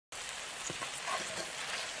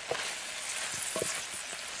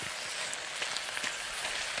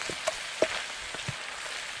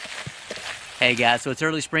Hey guys, so it's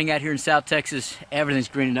early spring out here in South Texas. Everything's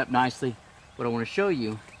greening up nicely. What I want to show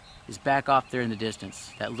you is back off there in the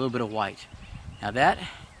distance, that little bit of white. Now that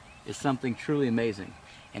is something truly amazing.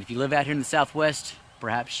 And if you live out here in the Southwest,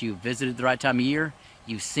 perhaps you visited the right time of year,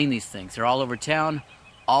 you've seen these things. They're all over town,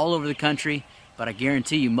 all over the country, but I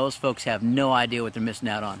guarantee you most folks have no idea what they're missing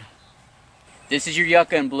out on. This is your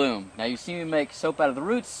yucca in bloom. Now you see me make soap out of the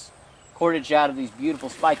roots, cordage out of these beautiful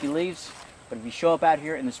spiky leaves, but if you show up out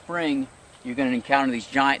here in the spring, you're going to encounter these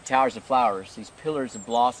giant towers of flowers, these pillars of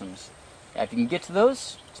blossoms. Now, if you can get to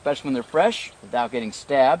those, especially when they're fresh, without getting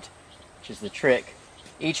stabbed, which is the trick,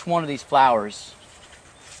 each one of these flowers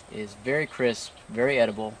is very crisp, very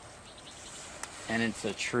edible, and it's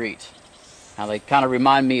a treat. Now they kind of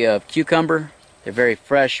remind me of cucumber. They're very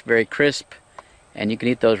fresh, very crisp, and you can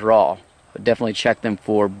eat those raw. But definitely check them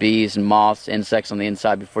for bees and moths, insects on the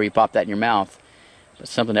inside before you pop that in your mouth. But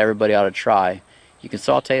something everybody ought to try. You can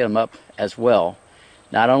saute them up as well.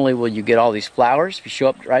 Not only will you get all these flowers if you show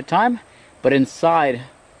up at the right time, but inside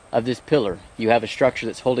of this pillar you have a structure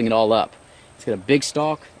that's holding it all up. It's got a big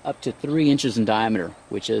stalk up to 3 inches in diameter,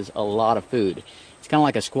 which is a lot of food. It's kind of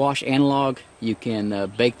like a squash analog. You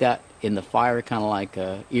can bake that in the fire, kind of like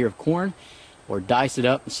an ear of corn, or dice it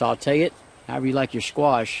up and saute it. However you like your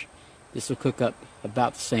squash, this will cook up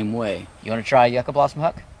about the same way. You want to try yucca blossom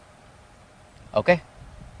huck? Okay.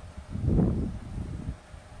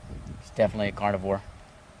 Definitely a carnivore.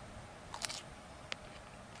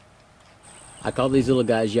 I call these little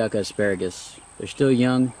guys yucca asparagus. They're still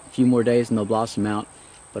young, a few more days and they'll blossom out.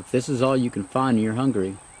 But if this is all you can find and you're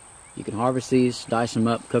hungry, you can harvest these, dice them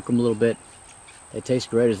up, cook them a little bit. They taste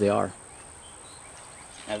great as they are.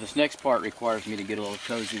 Now this next part requires me to get a little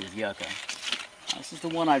cozy with yucca. Now, this is the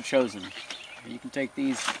one I've chosen. You can take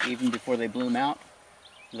these even before they bloom out.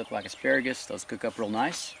 They look like asparagus, those cook up real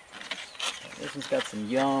nice. This one's got some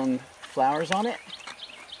young flowers on it,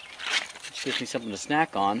 which gives me something to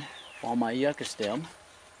snack on while my yucca stem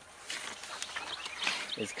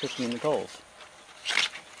is cooking in the coals.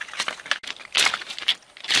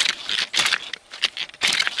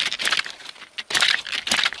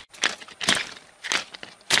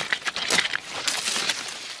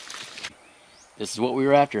 This is what we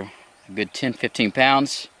were after, a good 10-15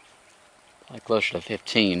 pounds, probably closer to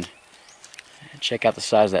 15. And check out the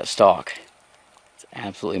size of that stalk.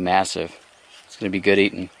 Absolutely massive. It's going to be good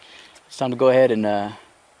eating. It's time to go ahead and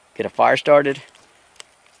get a fire started,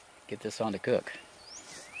 get this on to cook.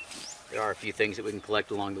 There are a few things that we can collect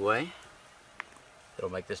along the way that'll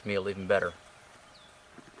make this meal even better.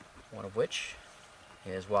 One of which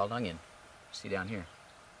is wild onion. See down here.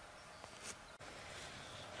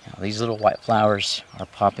 Now, these little white flowers are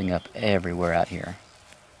popping up everywhere out here.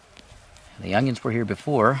 The onions were here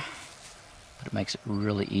before, but it makes it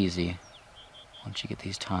really easy once you get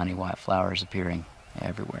these tiny white flowers appearing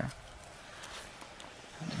everywhere.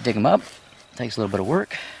 Dig them up. Takes a little bit of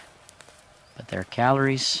work, but they're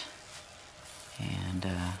calories, and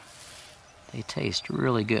they taste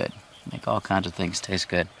really good. Make all kinds of things taste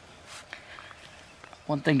good.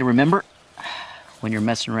 One thing to remember when you're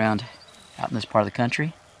messing around out in this part of the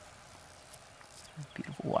country,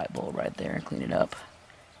 beautiful white bowl right there, and clean it up,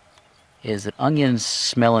 is that onions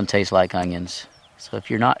smell and taste like onions. So if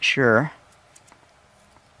you're not sure,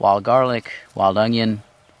 wild garlic, wild onion,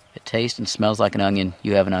 if it tastes and smells like an onion,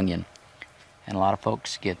 you have an onion. And a lot of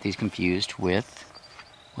folks get these confused with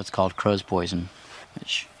what's called crow's poison,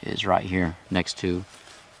 which is right here next to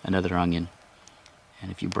another onion. And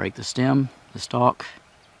if you break the stem, the stalk,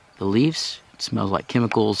 the leaves, it smells like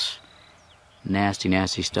chemicals, nasty,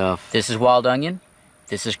 nasty stuff. This is wild onion.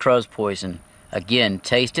 This is crow's poison. Again,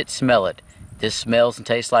 taste it, smell it. This smells and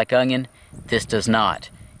tastes like onion. This does not.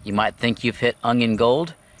 You might think you've hit onion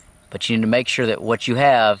gold, but you need to make sure that what you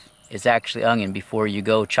have is actually onion before you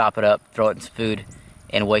go chop it up, throw it in some food,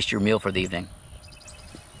 and waste your meal for the evening.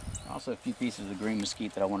 Also a few pieces of green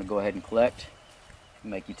mesquite that I want to go ahead and collect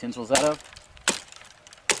and make utensils out of.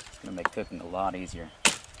 It's going to make cooking a lot easier.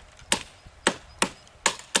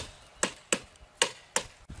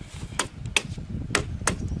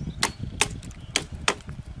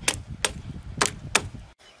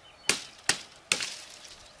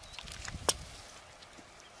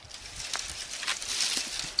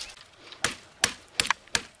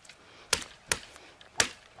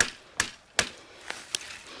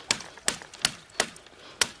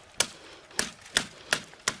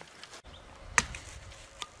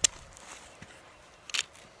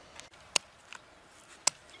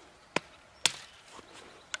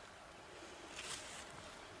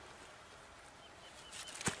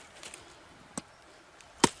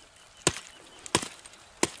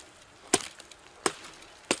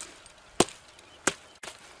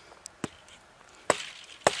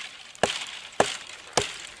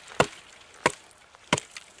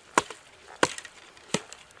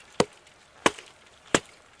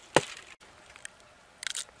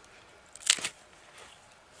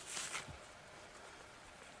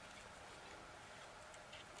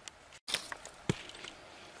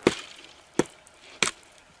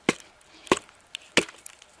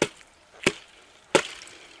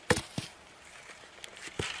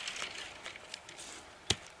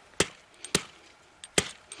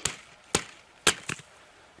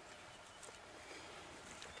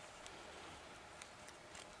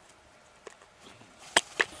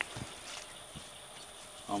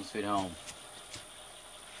 Home sweet home.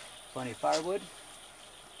 Plenty of firewood.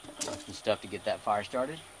 Some stuff to get that fire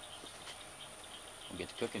started. We'll get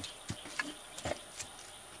to cooking.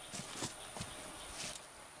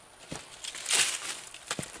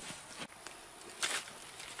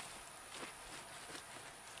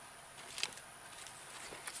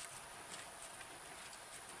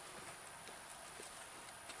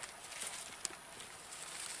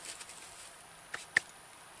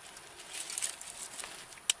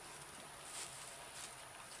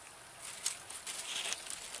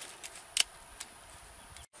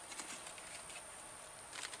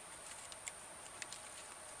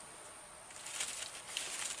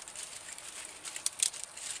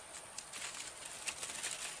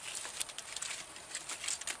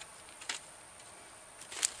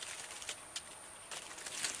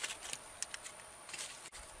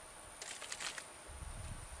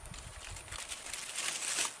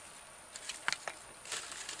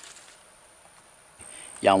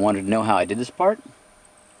 Y'all wanted to know how I did this part?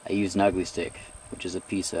 I used an ugly stick, which is a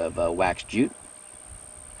piece of wax jute.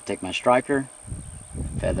 I take my striker,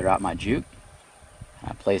 feather out my jute,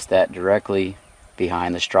 and I place that directly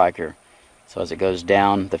behind the striker. So as it goes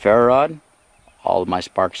down the ferro rod, all of my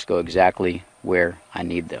sparks go exactly where I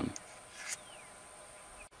need them.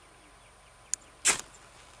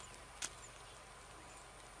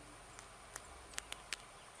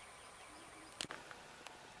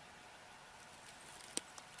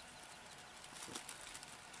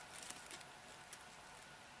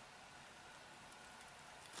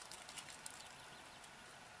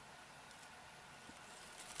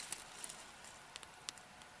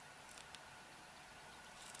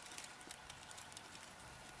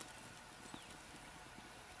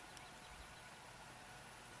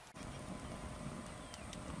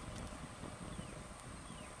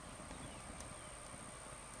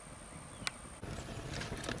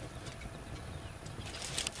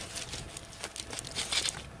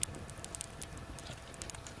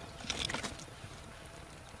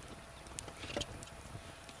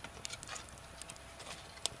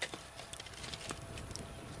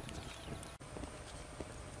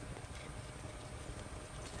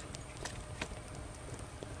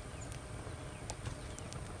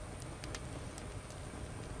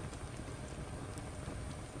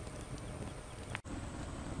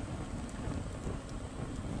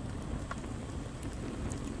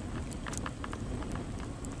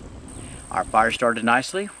 Our fire started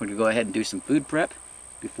nicely. We're going to go ahead and do some food prep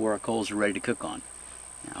before our coals are ready to cook on.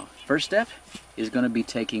 Now, first step is going to be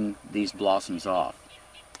taking these blossoms off.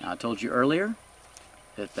 Now, I told you earlier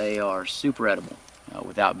that they are super edible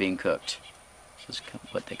without being cooked. This is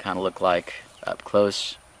what they kind of look like up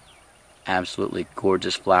close. Absolutely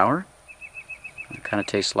gorgeous flower. It kind of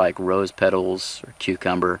tastes like rose petals or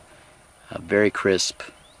cucumber. Very crisp,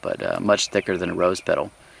 but much thicker than a rose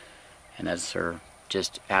petal. And as they're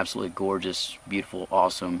just absolutely gorgeous, beautiful,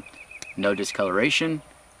 awesome, no discoloration.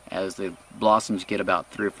 As the blossoms get about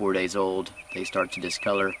 3 or 4 days old, they start to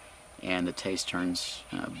discolor and the taste turns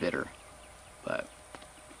bitter. But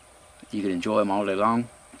you can enjoy them all day long.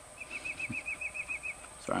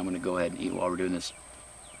 Sorry, I'm going to go ahead and eat while we're doing this.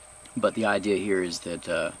 But the idea here is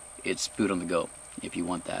that it's food on the go if you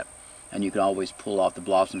want that. And you can always pull off the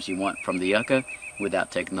blossoms you want from the yucca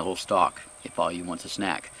without taking the whole stalk if all you want is a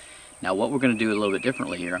snack. Now what we're going to do a little bit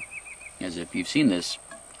differently here is, if you've seen this,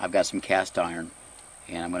 I've got some cast iron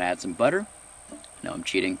and I'm going to add some butter. No, I'm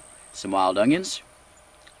cheating. Some wild onions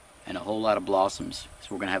and a whole lot of blossoms. So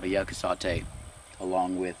we're going to have a yucca saute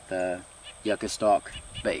along with yucca stalk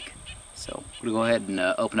bake. So we're going to go ahead and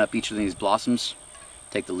open up each of these blossoms,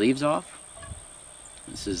 take the leaves off.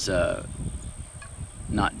 This is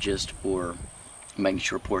not just for making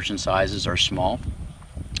sure portion sizes are small,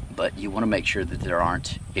 but you want to make sure that there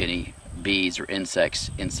aren't any bees or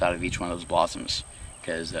insects inside of each one of those blossoms,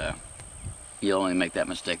 because you'll only make that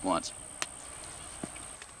mistake once.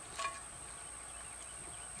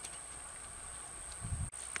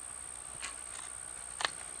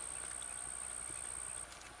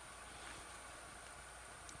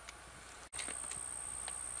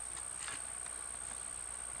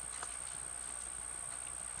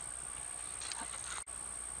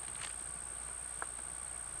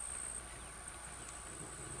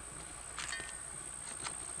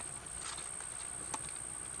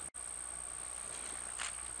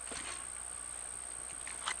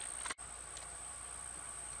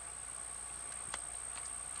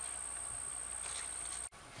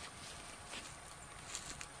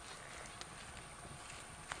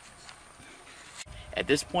 At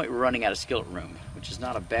this point, we're running out of skillet room, which is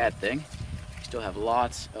not a bad thing. We still have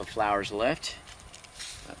lots of flowers left.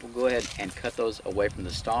 We'll go ahead and cut those away from the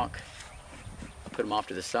stalk, put them off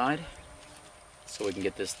to the side so we can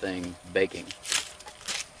get this thing baking.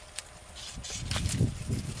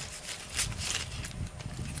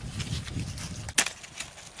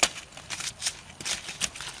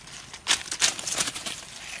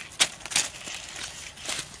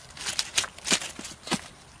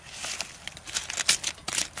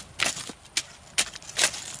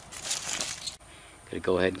 Gonna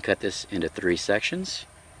go ahead and cut this into 3 sections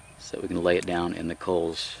so we can lay it down in the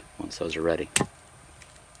coals once those are ready.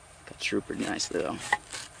 Cut through pretty nicely though.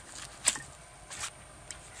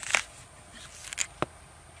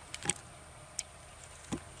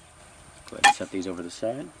 Go ahead and set these over the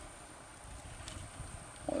side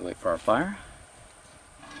while we wait for our fire.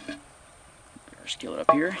 Get our skillet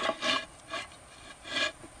up here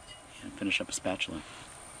and finish up a spatula.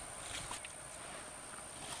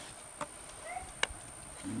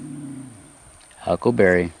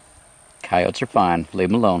 Huckleberry. Coyotes are fine. Leave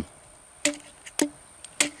them alone.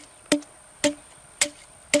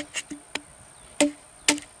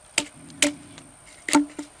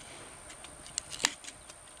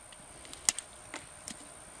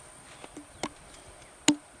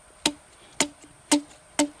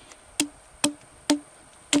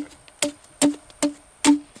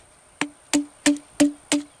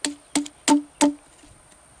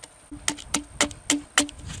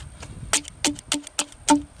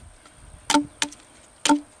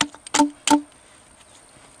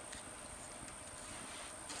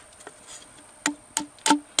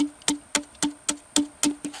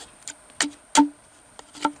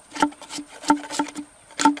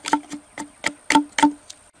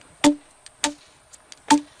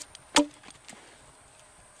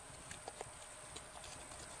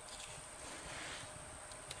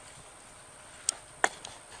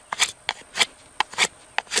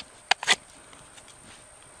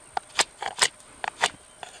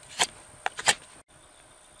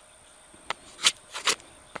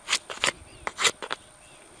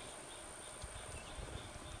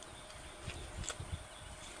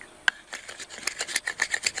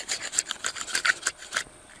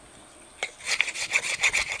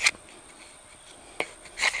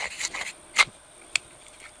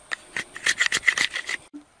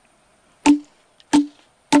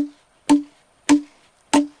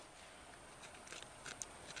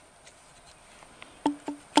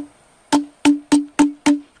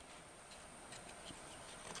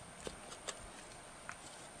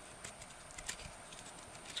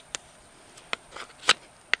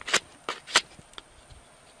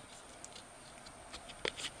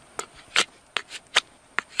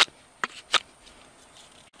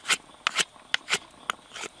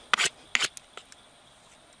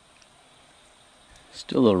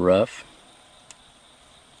 Still a little rough.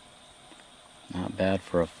 Not bad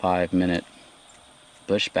for a 5-minute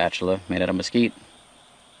bush spatula made out of mesquite.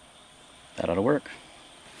 That ought to work.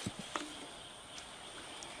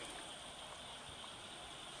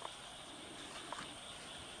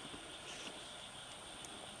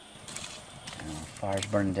 Fire's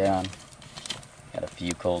burning down. Got a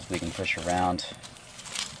few coals we can push around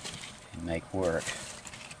and make work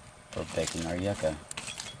for baking our yucca.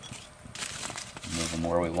 Move them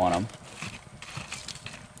where we want them.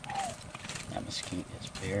 That mesquite is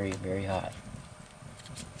very, very hot.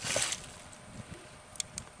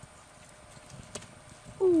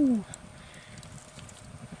 Ooh.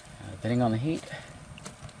 Depending on the heat,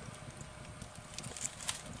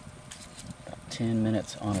 about 10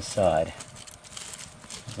 minutes on a side.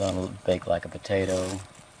 That'll bake like a potato,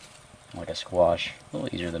 like a squash, a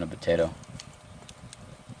little easier than a potato.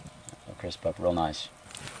 It'll crisp up real nice.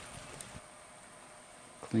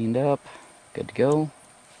 Cleaned up, good to go.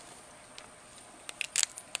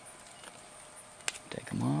 Take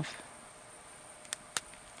them off.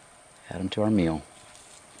 Add them to our meal.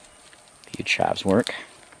 A few chives work.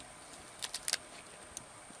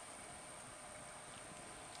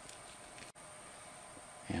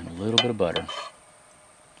 And a little bit of butter.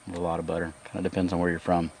 A lot of butter. Kind of depends on where you're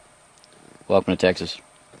from. Welcome to Texas.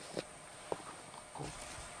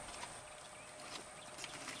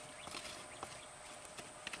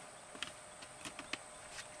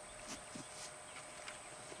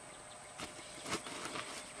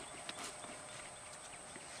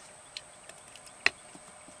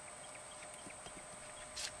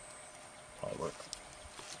 Probably work.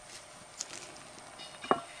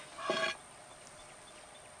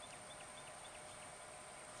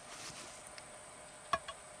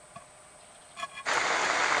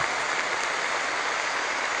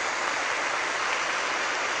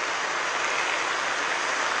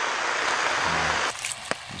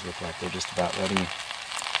 These look like they're just about ready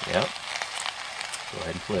Yep. Go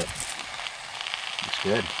ahead and flip. Looks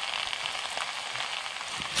good.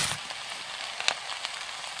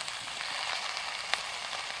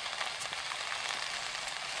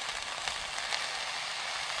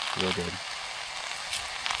 Real good.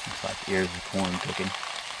 Looks like ears of corn cooking.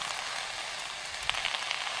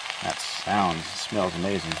 That sounds, smells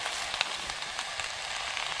amazing.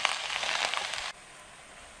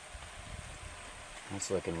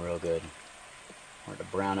 That's looking real good. Want it to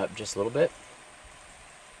brown up just a little bit.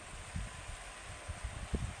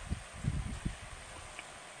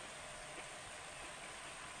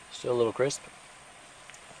 Still a little crisp.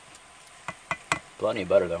 Plenty of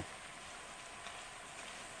butter though.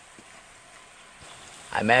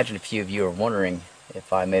 I imagine a few of you are wondering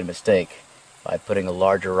if I made a mistake by putting a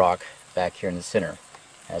larger rock back here in the center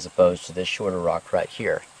as opposed to this shorter rock right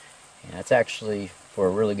here. And that's actually for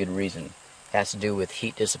a really good reason. It has to do with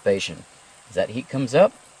heat dissipation. As that heat comes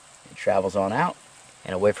up, it travels on out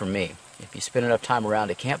and away from me. If you spend enough time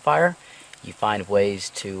around a campfire, you find ways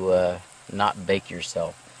to not bake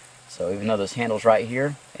yourself. So even though this handle's right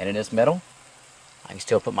here and it is metal, I can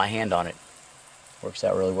still put my hand on it. Works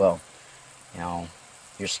out really well. Now,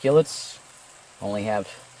 your skillets only have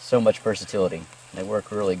so much versatility. They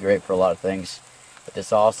work really great for a lot of things, but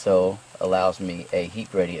this also allows me a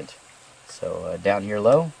heat gradient. So down here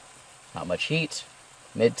low, not much heat,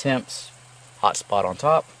 mid temps, hot spot on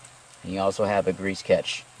top, and you also have a grease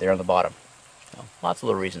catch there on the bottom. So, lots of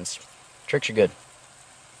little reasons. Tricks are good.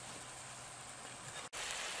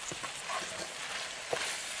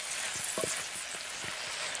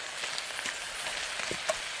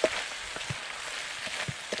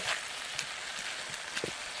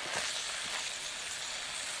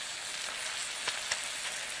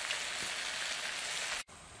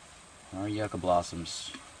 Our yucca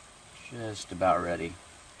blossoms just about ready.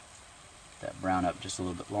 Let that brown up just a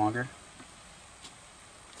little bit longer.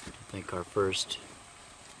 I think our first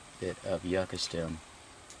bit of yucca stem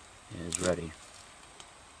is ready.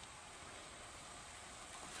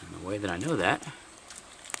 And the way that I know that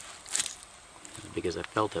is because I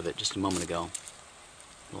felt of it just a moment ago.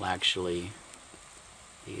 It'll actually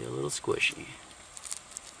be a little squishy.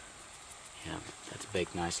 Yeah, that's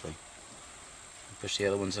baked nicely. Push the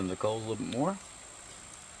other ones into the coals a little bit more.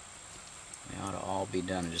 They ought to all be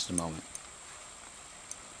done in just a moment.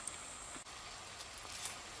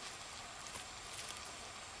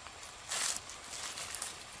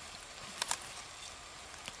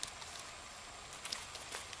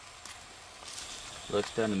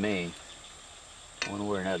 Looks done to me. One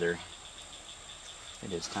way or another,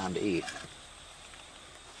 it is time to eat.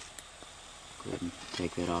 Go ahead and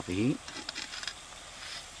take that off the heat.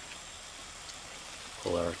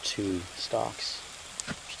 Pull our two stalks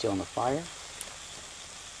still on the fire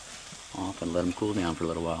off and let them cool down for a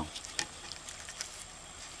little while.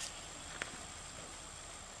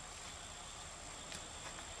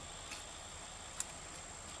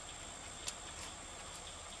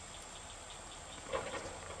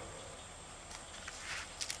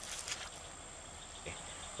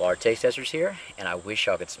 Well, our taste tester's here, and I wish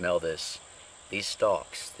y'all could smell this. These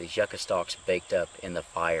stalks, these yucca stalks baked up in the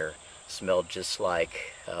fire, smelled just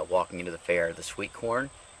like walking into the fair. The sweet corn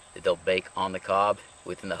that they'll bake on the cob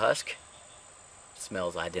within the husk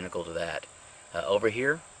smells identical to that. Over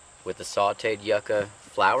here with the sauteed yucca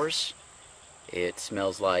flowers, it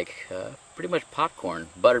smells like pretty much popcorn,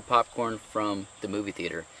 buttered popcorn from the movie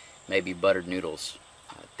theater, maybe buttered noodles.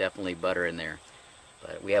 Definitely butter in there.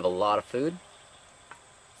 But we have a lot of food.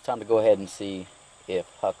 It's time to go ahead and see if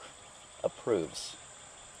Huck approves.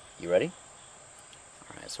 You ready?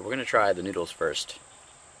 Alright, so we're going to try the noodles first.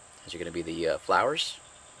 These are going to be the flowers,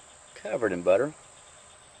 covered in butter.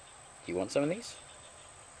 Do you want some of these?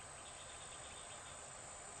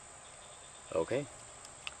 Okay.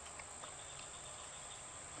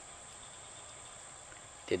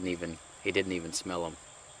 He didn't even smell them.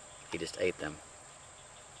 He just ate them.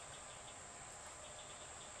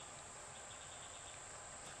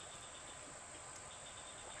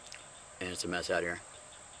 And it's a mess out here.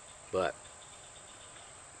 But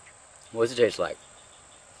what does it taste like?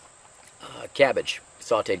 Cabbage,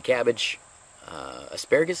 sauteed cabbage,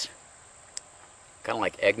 asparagus, kind of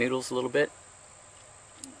like egg noodles a little bit.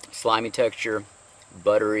 Slimy texture,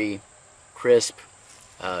 buttery, crisp,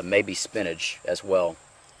 maybe spinach as well.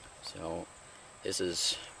 So this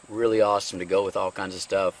is really awesome to go with all kinds of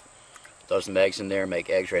stuff. Throw some eggs in there,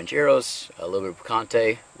 make eggs rancheros, a little bit of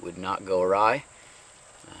picante would not go awry.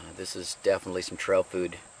 This is definitely some trail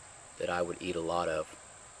food that I would eat a lot of.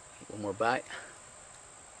 One more bite.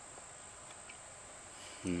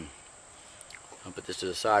 I'll put this to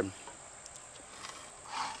the side.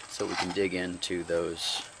 so we can dig into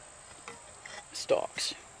those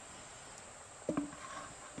stalks.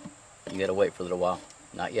 You gotta wait for a little while.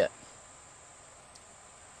 Not yet.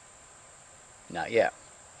 Not yet.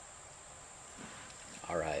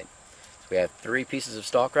 Alright. So we have 3 pieces of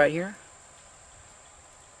stalk right here.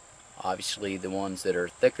 Obviously the ones that are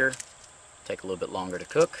thicker take a little bit longer to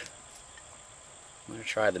cook. I'm going to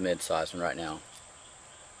try the mid-sized one right now.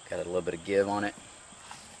 Got a little bit of give on it.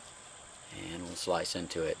 And we'll slice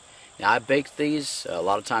into it. Now I baked these. A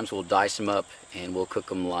lot of times we'll dice them up and we'll cook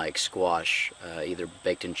them like squash, either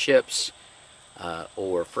baked in chips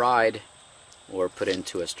or fried or put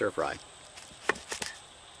into a stir fry.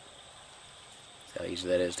 See how easy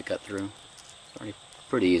that is to cut through? It's already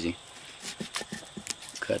pretty easy.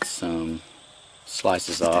 Cut some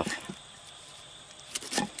slices off.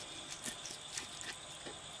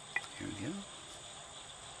 Here we go.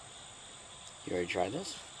 You already tried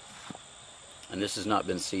this? And this has not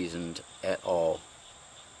been seasoned at all.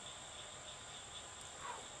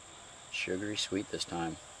 Sugary sweet this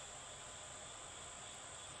time.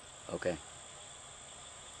 Okay.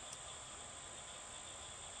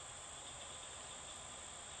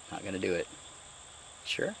 Not gonna do it.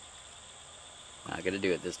 Sure? Not gonna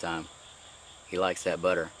do it this time. He likes that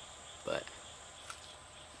butter, but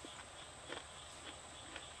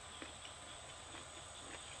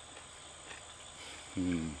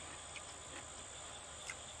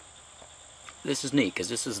this is neat because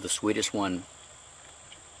this is the sweetest one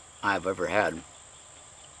I've ever had.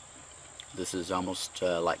 This is almost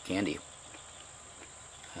like candy.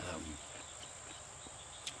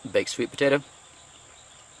 Baked sweet potato,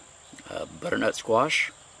 butternut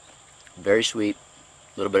squash, very sweet,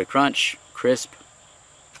 a little bit of crunch, crisp,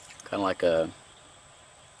 kind of like a,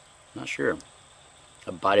 not sure,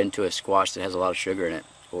 a bite into a squash that has a lot of sugar in it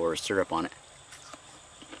or syrup on it.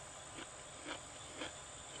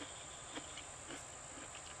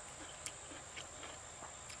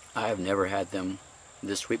 I have never had them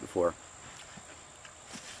this sweet before.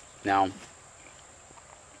 Now,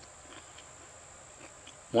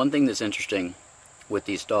 one thing that's interesting with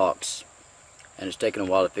these stalks, and it's taken a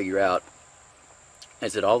while to figure out,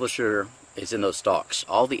 is that all the sugar is in those stalks.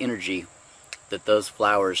 All the energy that those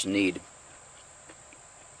flowers need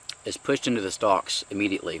is pushed into the stalks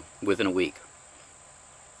immediately, within a week.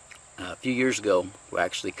 A few years ago, we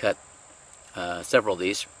actually cut several of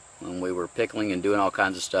these when we were pickling and doing all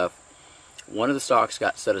kinds of stuff. One of the stalks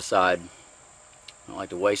got set aside. I don't like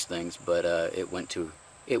to waste things, but it went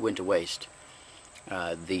to waste.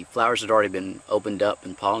 The flowers had already been opened up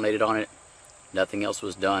and pollinated on it. Nothing else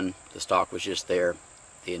was done. The stalk was just there,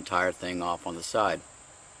 the entire thing off on the side.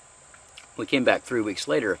 We came back 3 weeks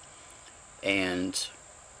later, and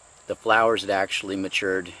the flowers had actually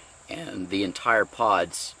matured, and the entire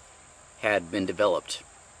pods had been developed,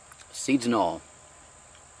 seeds and all,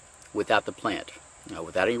 without the plant.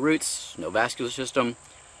 Without any roots, no vascular system,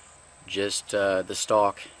 just the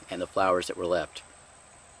stalk and the flowers that were left.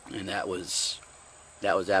 And that was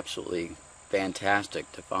absolutely fantastic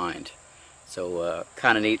to find. So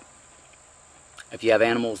kind of neat. If you have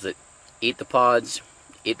animals that eat the pods,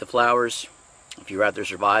 eat the flowers, if you're out there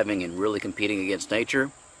surviving and really competing against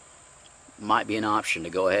nature, might be an option to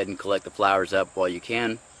go ahead and collect the flowers up while you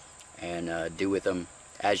can and do with them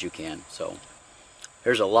as you can. So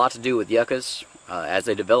there's a lot to do with yuccas as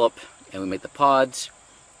they develop and we make the pods.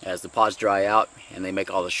 As the pods dry out and they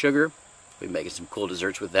make all the sugar, we're making some cool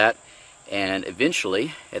desserts with that. And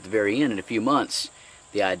eventually, at the very end, in a few months,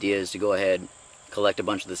 the idea is to go ahead, collect a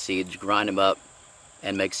bunch of the seeds, grind them up,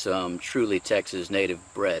 and make some truly Texas native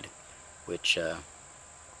bread, which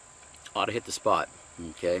ought to hit the spot.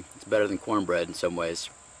 Okay, it's better than cornbread in some ways.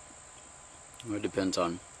 Well, it depends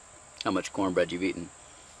on how much cornbread you've eaten.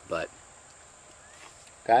 But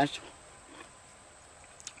guys,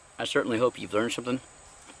 I certainly hope you've learned something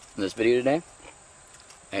in this video today.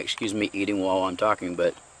 Excuse me eating while I'm talking,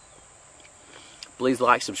 but please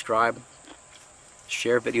like, subscribe,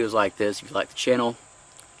 share videos like this. If you like the channel,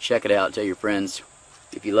 check it out, tell your friends.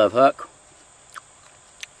 If you love Huck,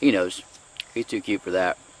 he knows, he's too cute for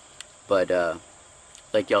that. But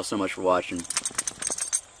thank y'all so much for watching,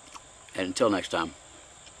 and until next time.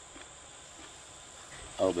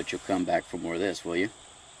 Oh, but you'll come back for more of this, will you?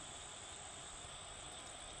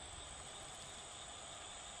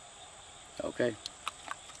 Okay.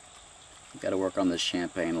 Got to work on this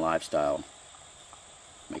champagne lifestyle.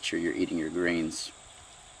 Make sure you're eating your greens.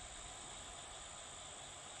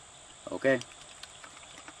 Okay.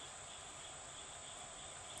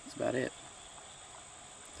 That's about it.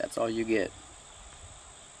 That's all you get.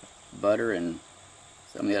 Butter and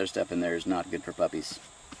some of the other stuff in there is not good for puppies.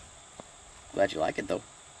 Glad you like it though.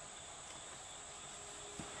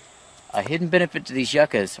 A hidden benefit to these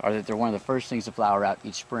yuccas are that they're one of the first things to flower out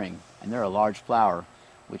each spring, and they're a large flower,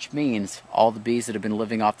 which means all the bees that have been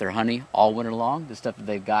living off their honey all winter long, the stuff that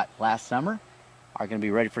they've got last summer, are going to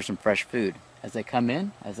be ready for some fresh food. As they come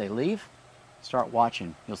in, as they leave, start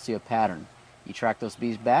watching. You'll see a pattern. You track those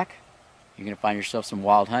bees back, you're going to find yourself some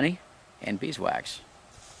wild honey and beeswax.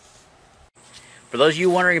 For those of you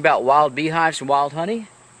wondering about wild beehives and wild honey,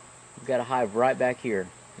 we've got a hive right back here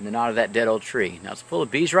in the knot of that dead old tree. Now it's full of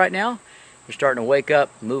bees right now. They're starting to wake up,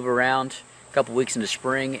 move around a couple weeks into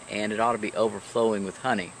spring, and it ought to be overflowing with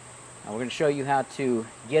honey. Now we're going to show you how to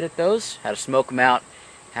get at those, how to smoke them out,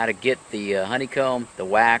 how to get the honeycomb, the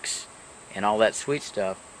wax, and all that sweet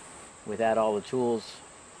stuff without all the tools,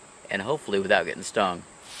 and hopefully without getting stung.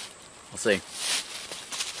 We'll see.